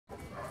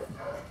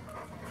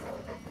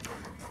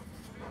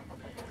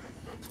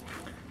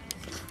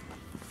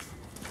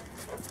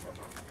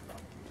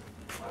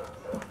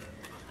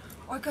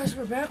Guys,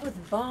 we're back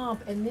with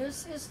Bump, and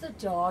this is the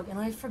dog, and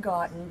I'd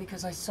forgotten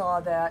because I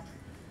saw that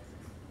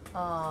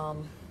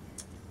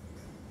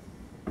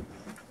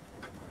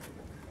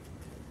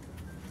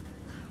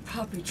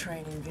puppy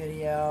training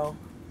video,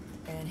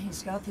 and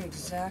he's got the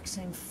exact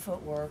same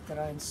footwork that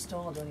I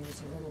installed when he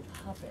was a little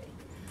puppy.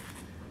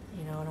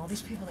 You know, and all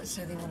these people that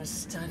say they want to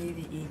study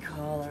the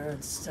e-collar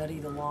and study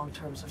the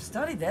long-term stuff,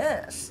 study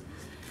this,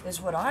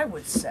 is what I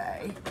would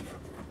say.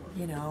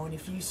 You know, and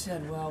if you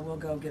said, well, we'll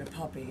go get a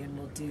puppy and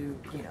we'll do,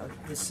 you know,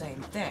 the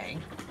same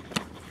thing,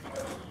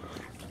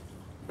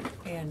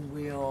 and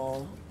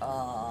we'll,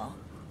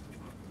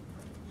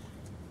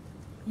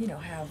 you know,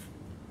 have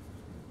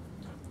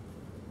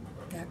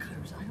that kind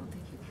of, I don't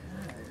think you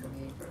could. I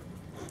mean,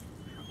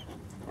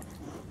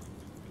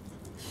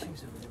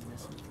 shoes over there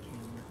messing with the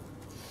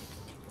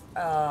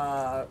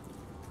camera.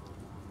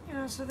 You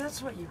know, so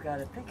that's what you've got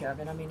to think of.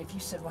 And I mean, if you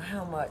said, well,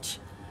 how much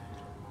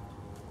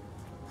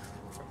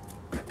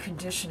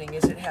conditioning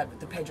is it had with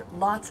the pager?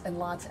 Lots and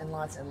lots and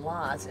lots and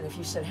lots. And if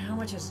you said, how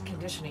much is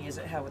conditioning is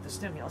it had with the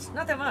stimulus?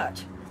 Not that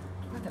much.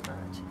 Not that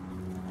much.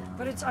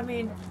 But it's, I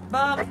mean,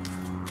 Bob,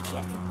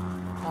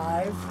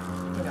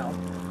 you know,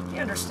 he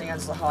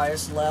understands the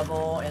highest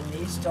level, and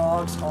these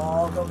dogs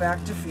all go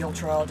back to field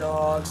trial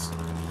dogs,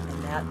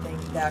 and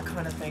that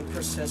kind of thing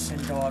persists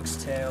in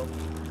dogs too,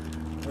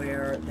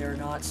 where they're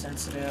not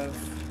sensitive,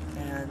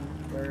 and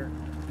they're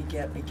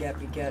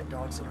beget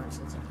dogs that aren't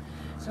sensitive.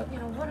 So, you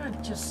know, what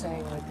I'm just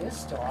saying with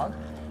this dog,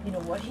 you know,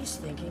 what he's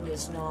thinking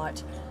is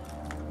not,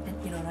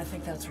 and, you know, and I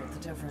think that's what the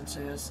difference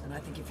is. And I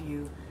think if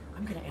you,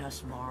 I'm going to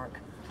ask Mark,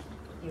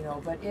 you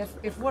know, but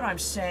if what I'm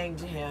saying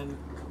to him,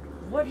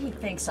 what he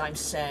thinks I'm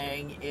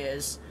saying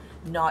is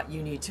not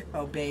you need to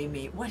obey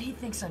me. What he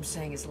thinks I'm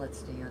saying is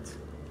let's dance.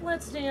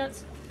 Let's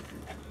dance.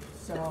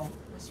 So,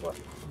 that's what,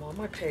 I'm on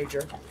my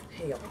pager.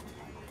 Heel.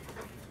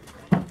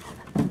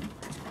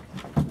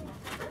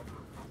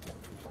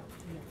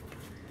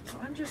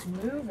 I'm just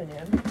moving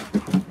him.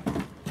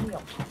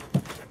 Heel.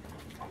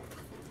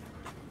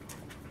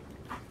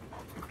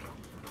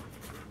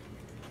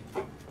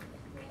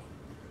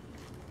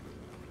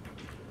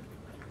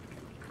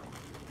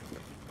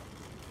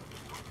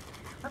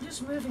 I'm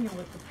just moving him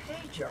with the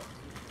pager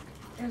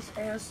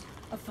as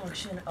a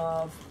function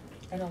of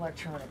an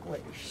electronic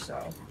leash.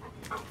 So,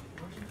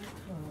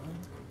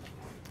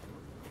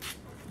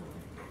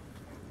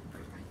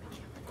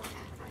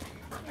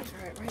 that's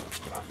right, right.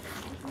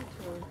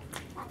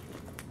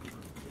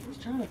 He's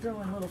trying to throw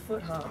in little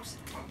foot hops.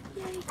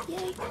 Yay,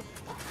 yay. So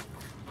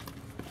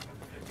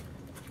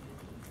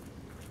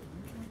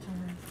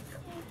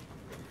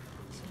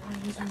I'm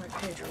using my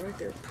pager right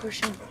there,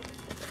 pushing.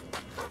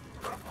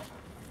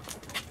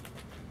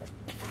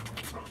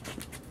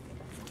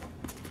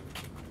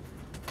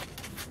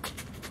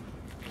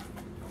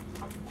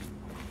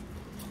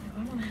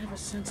 I want to have a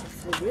sense of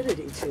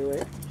fluidity to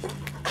it.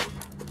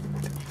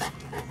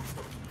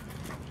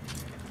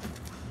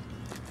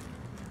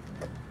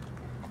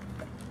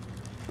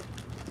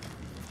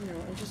 You know,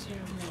 and just have,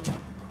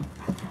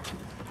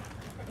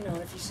 you know,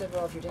 if you said,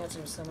 well, if you're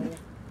dancing with somebody,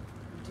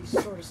 you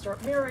sort of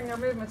start mirroring their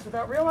movements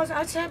without realizing,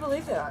 I'd say I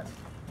believe that.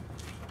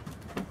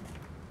 You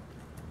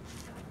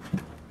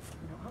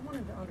know, I want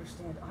him to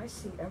understand, I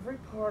see every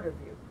part of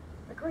you.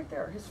 Like right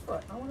there, his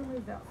foot. I want to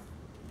move that.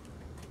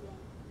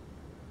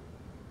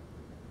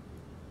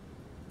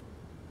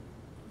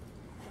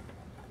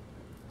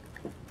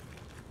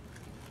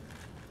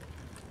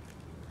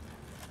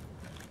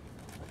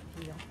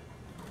 Yeah.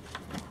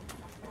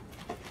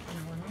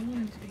 I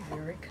need to be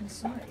very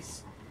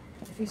concise.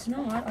 If he's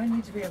not, I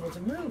need to be able to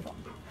move him.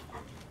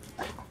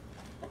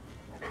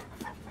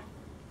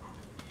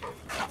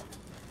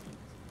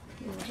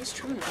 You know, he's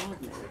trying to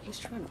augment it. He's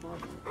trying to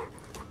augment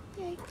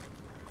it. Yay.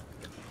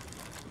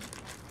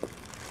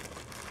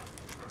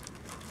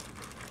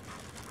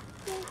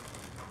 Yay.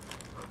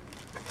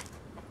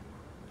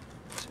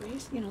 So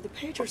he's, you know, the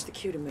pager's the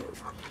cue to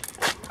move.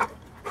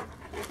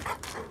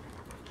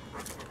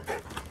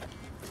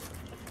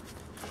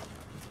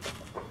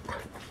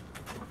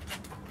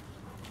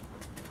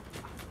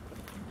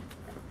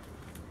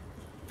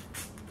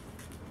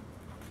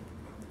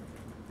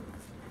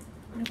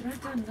 But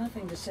I've done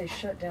nothing to say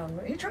shut down.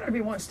 He's trying to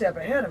be one step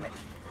ahead of me.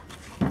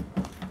 I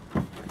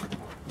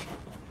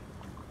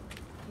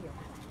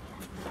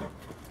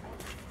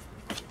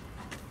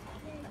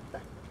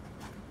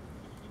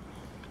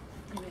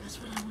mean, that's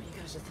what I want you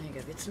guys to think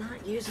of. It's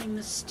not using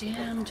the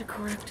stem to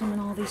correct him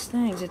and all these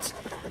things. It's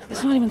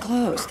not even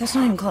close. That's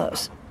not even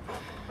close.